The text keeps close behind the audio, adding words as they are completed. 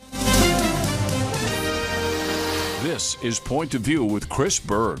This is Point of View with Chris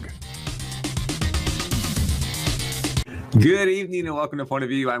Berg. Good evening and welcome to Point of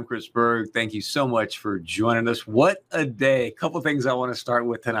View. I'm Chris Berg. Thank you so much for joining us. What a day. A couple things I want to start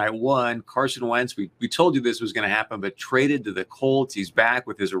with tonight. One, Carson Wentz, we told you this was going to happen, but traded to the Colts. He's back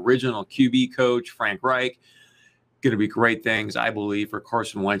with his original QB coach, Frank Reich. Going to be great things, I believe, for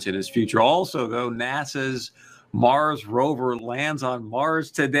Carson Wentz in his future. Also, though, NASA's Mars rover lands on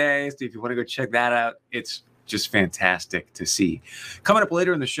Mars today. So if you want to go check that out, it's just fantastic to see. Coming up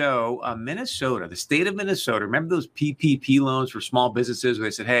later in the show, Minnesota, the state of Minnesota. Remember those PPP loans for small businesses where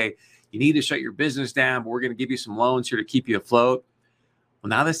they said, hey, you need to shut your business down, but we're going to give you some loans here to keep you afloat. Well,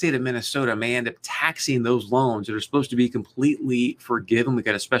 now the state of Minnesota may end up taxing those loans that are supposed to be completely forgiven. We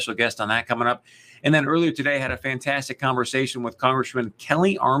got a special guest on that coming up. And then earlier today, I had a fantastic conversation with Congressman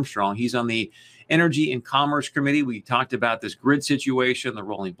Kelly Armstrong. He's on the Energy and Commerce Committee. We talked about this grid situation, the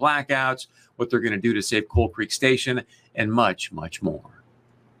rolling blackouts, what they're going to do to save Coal Creek Station, and much, much more.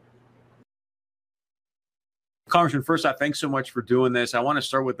 Congressman, first off, thanks so much for doing this. I want to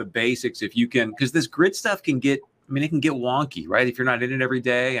start with the basics, if you can, because this grid stuff can get, it can get wonky, right? If you're not in it every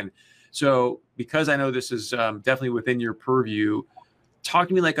day. And so because I know this is definitely within your purview, talk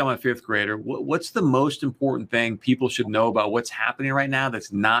to me like I'm a fifth grader. What's the most important thing people should know about what's happening right now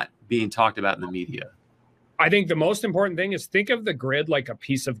that's not being talked about in the media? I think the most important thing is think of the grid like a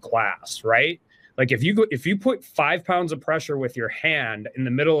piece of glass, right? Like if you put 5 pounds of pressure with your hand in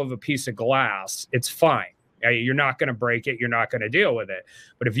the middle of a piece of glass, it's fine. You're not going to break it. You're not going to deal with it.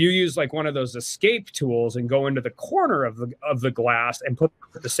 But if you use like one of those escape tools and go into the corner of the glass and put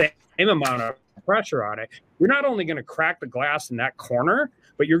the same amount of pressure on it, you're not only going to crack the glass in that corner,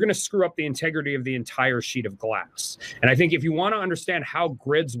 but you're going to screw up the integrity of the entire sheet of glass. And I think if you want to understand how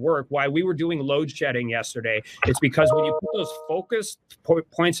grids work, why we were doing load shedding yesterday, it's because when you put those focused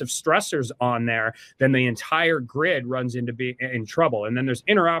points of stressors on there, then the entire grid runs into being in trouble. And then there's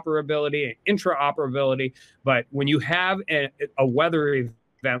interoperability and intraoperability. But when you have a weather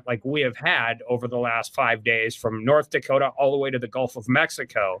event like we have had over the last 5 days from North Dakota all the way to the Gulf of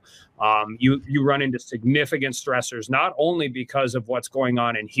Mexico, you run into significant stressors, not only because of what's going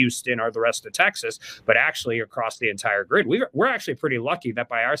on in Houston or the rest of Texas, but actually across the entire grid. We're actually pretty lucky that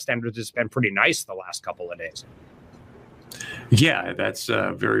by our standards, it's been pretty nice the last couple of days. Yeah, that's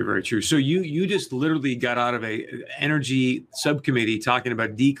very, very true. So you just literally got out of a energy subcommittee talking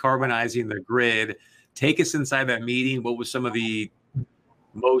about decarbonizing the grid. Take us inside that meeting. What was some of the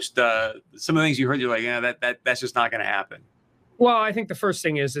things you heard? You're like, yeah, that's just not going to happen. Well, I think the first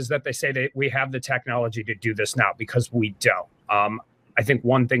thing is that they say that we have the technology to do this now, because we don't. I think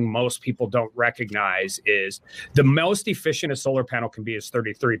one thing most people don't recognize is the most efficient a solar panel can be is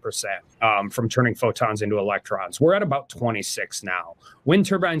 33% from turning photons into electrons. We're at about 26 now. Wind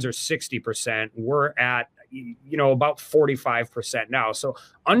turbines are 60%. We're at about 45% now. So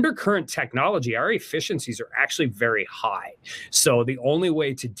under current technology, our efficiencies are actually very high. So the only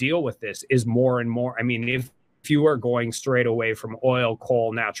way to deal with this is more and more. If you are going straight away from oil,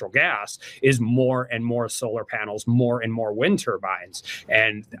 coal, natural gas, is more and more solar panels, more and more wind turbines.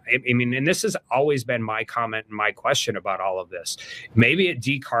 And and this has always been my comment and my question about all of this. Maybe it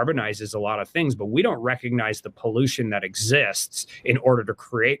decarbonizes a lot of things, but we don't recognize the pollution that exists in order to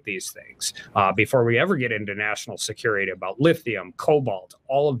create these things. Before we ever get into national security about lithium, cobalt,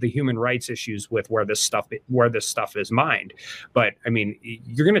 all of the human rights issues with where this stuff is mined. But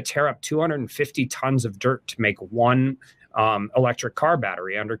you're going to tear up 250 tons of dirt to make one electric car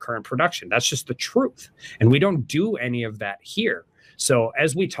battery under current production. That's just the truth. And we don't do any of that here. So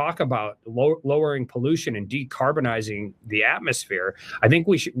as we talk about lowering pollution and decarbonizing the atmosphere, I think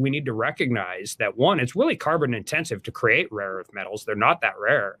we need to recognize that, one, it's really carbon intensive to create rare earth metals. They're not that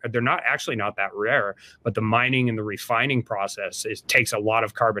rare. They're not that rare, but the mining and the refining process takes a lot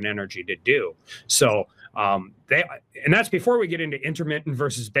of carbon energy to do. So and that's before we get into intermittent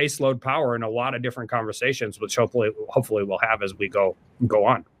versus baseload power and a lot of different conversations, which hopefully we'll have as we go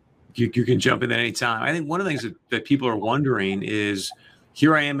on. You can jump in at any time. I think one of the things that people are wondering is,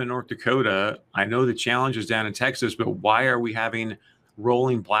 here I am in North Dakota. I know the challenge is down in Texas, but why are we having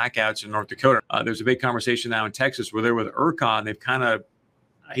rolling blackouts in North Dakota? There's a big conversation now in Texas where they're with ERCOT. They've kind of,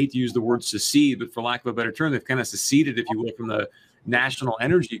 I hate to use the word secede, but for lack of a better term, they've kind of seceded, if you will, from the national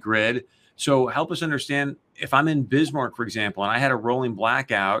energy grid. So help us understand, if I'm in Bismarck, for example, and I had a rolling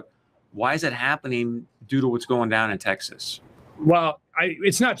blackout, why is that happening due to what's going down in Texas? Well,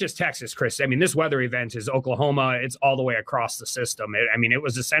 it's not just Texas, Chris. I mean, this weather event is Oklahoma. It's all the way across the system. It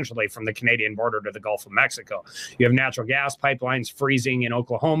was essentially from the Canadian border to the Gulf of Mexico. You have natural gas pipelines freezing in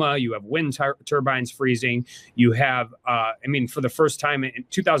Oklahoma. You have wind turbines freezing. You have, for the first time in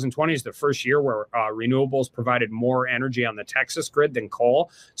 2020 is the first year where renewables provided more energy on the Texas grid than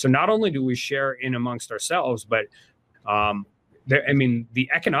coal. So not only do we share in amongst ourselves, but the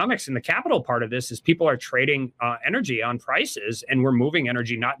economics and the capital part of this is people are trading energy on prices, and we're moving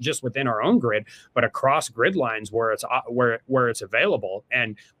energy not just within our own grid, but across grid lines where it's available.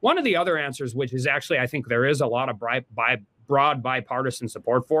 And one of the other answers, which is actually, I think there is a lot of broad bipartisan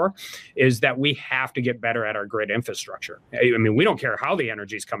support for, is that we have to get better at our grid infrastructure. I mean, we don't care how the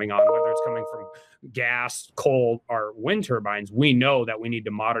energy is coming on, whether it's coming from gas, coal, or wind turbines. We know that we need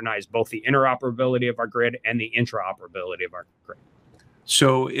to modernize both the interoperability of our grid and the intraoperability of our grid.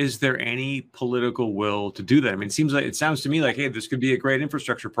 So is there any political will to do that? I mean, it sounds to me like, hey, this could be a great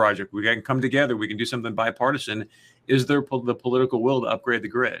infrastructure project. We can come together. We can do something bipartisan. Is there the political will to upgrade the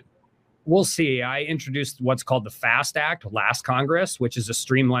grid? We'll see. I introduced what's called the FAST Act last Congress, which is a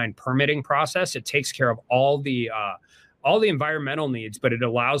streamlined permitting process. It takes care of all the environmental needs, but it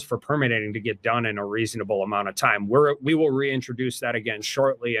allows for permitting to get done in a reasonable amount of time. We will reintroduce that again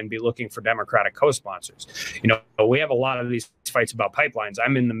shortly and be looking for Democratic co-sponsors. We have a lot of these fights about pipelines.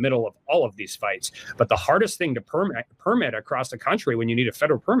 I'm in the middle of all of these fights, but the hardest thing to permit across the country when you need a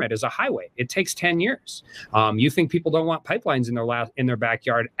federal permit is a highway. It takes 10 years. You think people don't want pipelines in their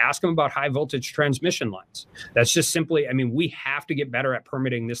backyard? Ask them about high voltage transmission lines. That's just simply, we have to get better at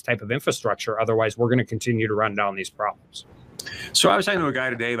permitting this type of infrastructure. Otherwise, we're going to continue to run down these problems. So I was talking to a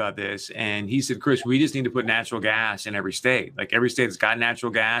guy today about this, and he said, Chris, we just need to put natural gas in every state. Like every state has got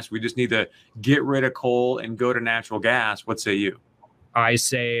natural gas. We just need to get rid of coal and go to natural gas. What say you? I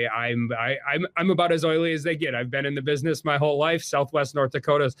say I'm about as oily as they get. I've been in the business my whole life. Southwest North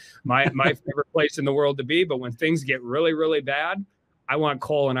Dakota is my favorite place in the world to be. But when things get really, really bad, I want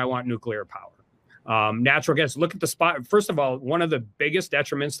coal and I want nuclear power. Natural gas, look at the spot. First of all, one of the biggest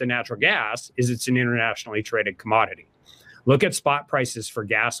detriments to natural gas is it's an internationally traded commodity. Look at spot prices for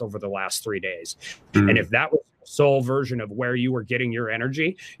gas over the last 3 days. And if that was the sole version of where you were getting your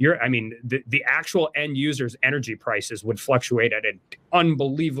energy, the actual end user's energy prices would fluctuate at an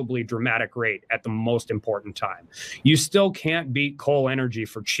unbelievably dramatic rate at the most important time. You still can't beat coal energy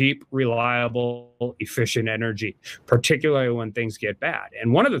for cheap, reliable, efficient energy, particularly when things get bad.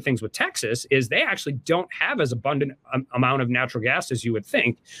 And one of the things with Texas is they actually don't have as abundant amount of natural gas as you would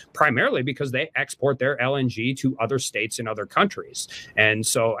think, primarily because they export their LNG to other states and other countries. And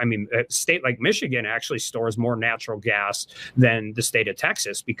so, a state like Michigan actually stores more natural gas than the state of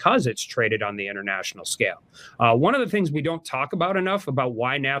Texas because it's traded on the international scale. One of the things we don't talk about enough about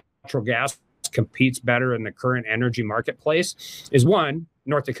why natural gas competes better in the current energy marketplace is, one,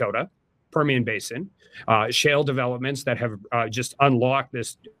 North Dakota, Permian Basin, shale developments that have just unlocked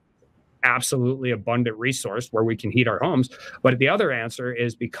this absolutely abundant resource where we can heat our homes. But the other answer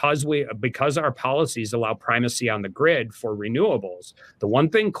is because our policies allow primacy on the grid for renewables, the one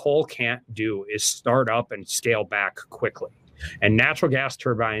thing coal can't do is start up and scale back quickly. And natural gas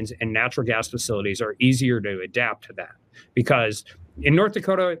turbines and natural gas facilities are easier to adapt to that, because in North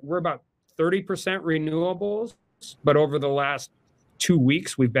Dakota, we're about 30% renewables, but over the last 2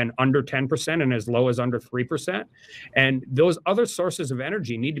 weeks, we've been under 10% and as low as under 3%. And those other sources of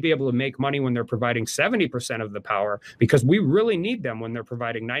energy need to be able to make money when they're providing 70% of the power, because we really need them when they're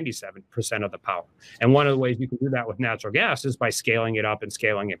providing 97% of the power. And one of the ways you can do that with natural gas is by scaling it up and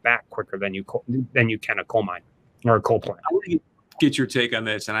scaling it back quicker than you can a coal mine or a coal plant. I want to get your take on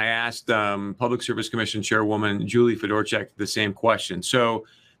this. And I asked Public Service Commission Chairwoman Julie Fedorchak the same question. So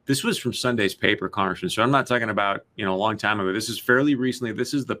this was from Sunday's paper, Congressman. So I'm not talking about, a long time ago. This is fairly recently.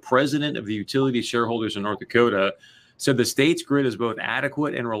 This is the president of the utility shareholders in North Dakota said the state's grid is both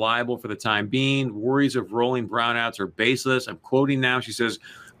adequate and reliable for the time being. Worries of rolling brownouts are baseless. I'm quoting now. She says,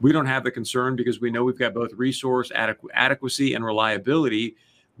 we don't have the concern because we know we've got both resource adequacy and reliability.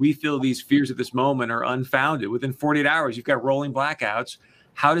 We feel these fears at this moment are unfounded. Within 48 hours, you've got rolling blackouts.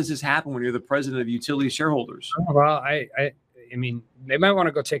 How does this happen when you're the president of utility shareholders? Well, they might want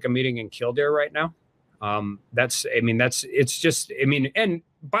to go take a meeting in Killdeer right now. And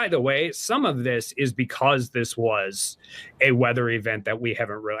by the way, some of this is because this was a weather event that we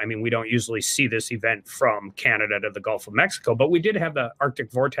haven't really, we don't usually see this event from Canada to the Gulf of Mexico, but we did have the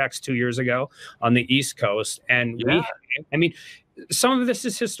Arctic vortex 2 years ago on the East Coast. And some of this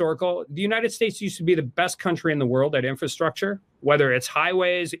is historical. The United States used to be the best country in the world at infrastructure, whether it's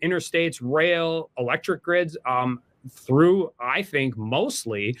highways, interstates, rail, electric grids, through, I think,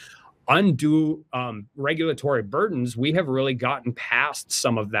 mostly undue regulatory burdens, we have really gotten past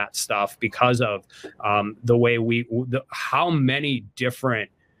some of that stuff because of the way how many different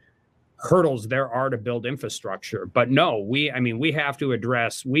hurdles there are to build infrastructure. But no, we have to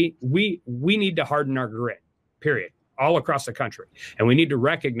address, we need to harden our grid, period, all across the country. And we need to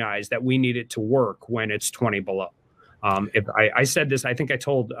recognize that we need it to work when it's 20 below. If I said this, I think I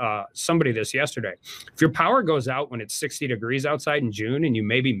told somebody this yesterday. If your power goes out when it's 60 degrees outside in June and you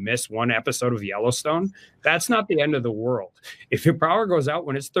maybe miss one episode of Yellowstone, that's not the end of the world. If your power goes out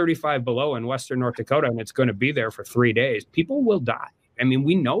when it's 35 below in Western North Dakota and it's going to be there for 3 days, people will die. I mean,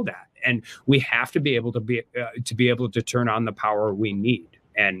 we know that, and we have to be able to turn on the power we need,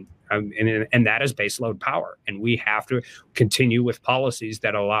 and that is baseload power. And we have to continue with policies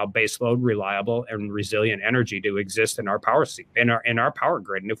that allow baseload, reliable, and resilient energy to exist in our power power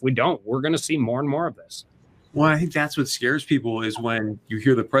grid. And if we don't, we're going to see more and more of this. Well, I think that's what scares people is when you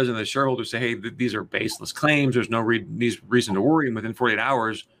hear the president of the shareholders say, "Hey, these are baseless claims. There's no reason to worry." And within 48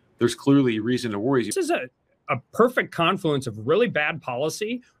 hours, there's clearly reason to worry. This is a perfect confluence of really bad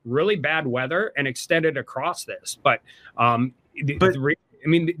policy, really bad weather, and extended across this. But the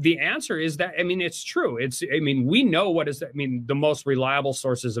answer is that, it's true. We know what is, the most reliable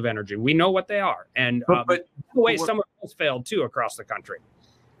sources of energy. We know what they are. And the way some of those failed too across the country.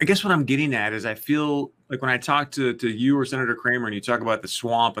 I guess what I'm getting at is I feel like when I talk to you or Senator Cramer and you talk about the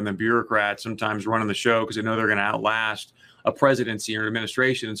swamp and the bureaucrats sometimes running the show because they know they're going to outlast a presidency or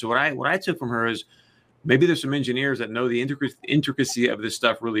administration. And so what I took from her is maybe there's some engineers that know the intricacy of this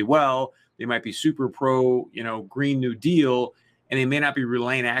stuff really well. They might be super pro, Green New Deal, and they may not be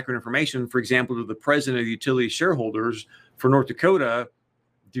relaying accurate information, for example, to the president of the utility shareholders for North Dakota.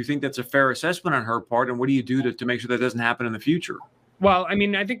 Do you think that's a fair assessment on her part? And what do you do to make sure that doesn't happen in the future? Well, I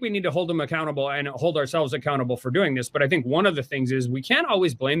think we need to hold them accountable and hold ourselves accountable for doing this. But I think one of the things is we can't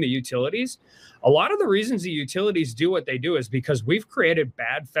always blame the utilities. A lot of the reasons the utilities do what they do is because we've created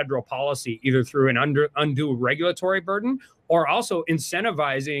bad federal policy, either through an undue regulatory burden or also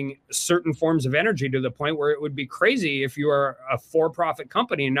incentivizing certain forms of energy to the point where it would be crazy if you are a for-profit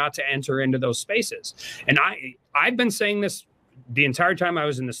company not to enter into those spaces. And I've been saying this the entire time I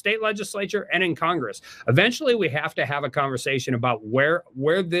was in the state legislature and in Congress. Eventually, we have to have a conversation about where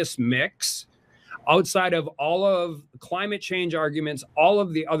this mix, outside of all of climate change arguments, all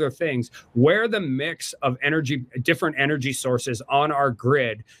of the other things, where the mix of energy, different energy sources on our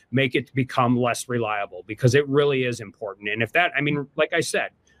grid make it become less reliable, because it really is important. And if that, like I said,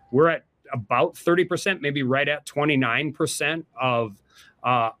 we're at about 30%, maybe right at 29% of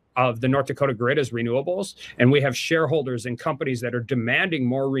the North Dakota grid is renewables. And we have shareholders and companies that are demanding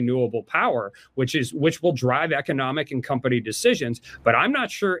more renewable power, which will drive economic and company decisions. But I'm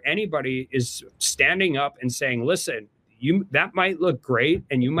not sure anybody is standing up and saying, listen, that might look great,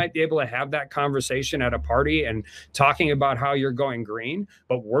 and you might be able to have that conversation at a party and talking about how you're going green,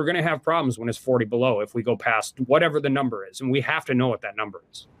 but we're going to have problems when it's 40 below if we go past whatever the number is. And we have to know what that number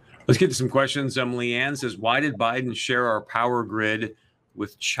is. Let's get to some questions. Leanne says, why did Biden share our power grid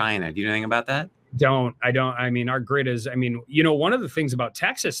with China? Do you know anything about that? I don't. Our grid is, one of the things about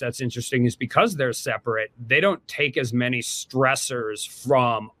Texas that's interesting is because they're separate, they don't take as many stressors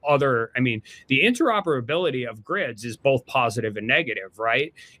from other, the interoperability of grids is both positive and negative,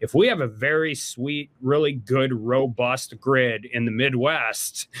 right? If we have a very sweet, really good, robust grid in the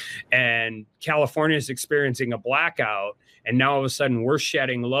Midwest and California is experiencing a blackout, and now all of a sudden we're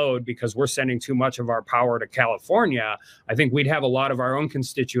shedding load because we're sending too much of our power to California, I think we'd have a lot of our own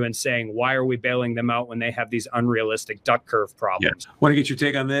constituents saying, why are we bailing them out when they have these unrealistic duck curve problems? Yeah. Want to get your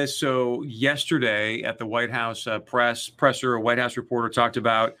take on this? So yesterday at the White House presser, a White House reporter talked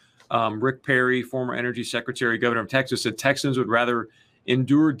about Rick Perry, former energy secretary, governor of Texas, said Texans would rather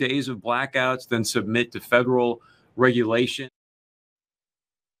endure days of blackouts than submit to federal regulation.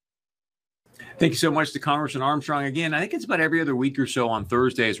 Thank you so much to Congressman Armstrong. Again, I think it's about every other week or so on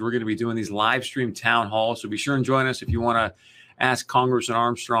Thursdays, we're going to be doing these live stream town halls. So be sure and join us if you want to ask Congressman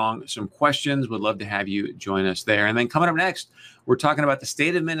Armstrong some questions. We'd love to have you join us there. And then coming up next, we're talking about the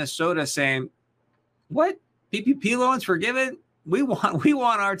state of Minnesota saying, what? PPP loans forgiven? We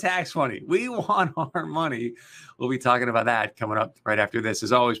want our tax money. We want our money. We'll be talking about that coming up right after this.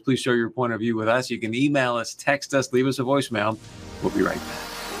 As always, please share your point of view with us. You can email us, text us, leave us a voicemail. We'll be right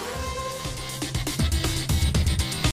back.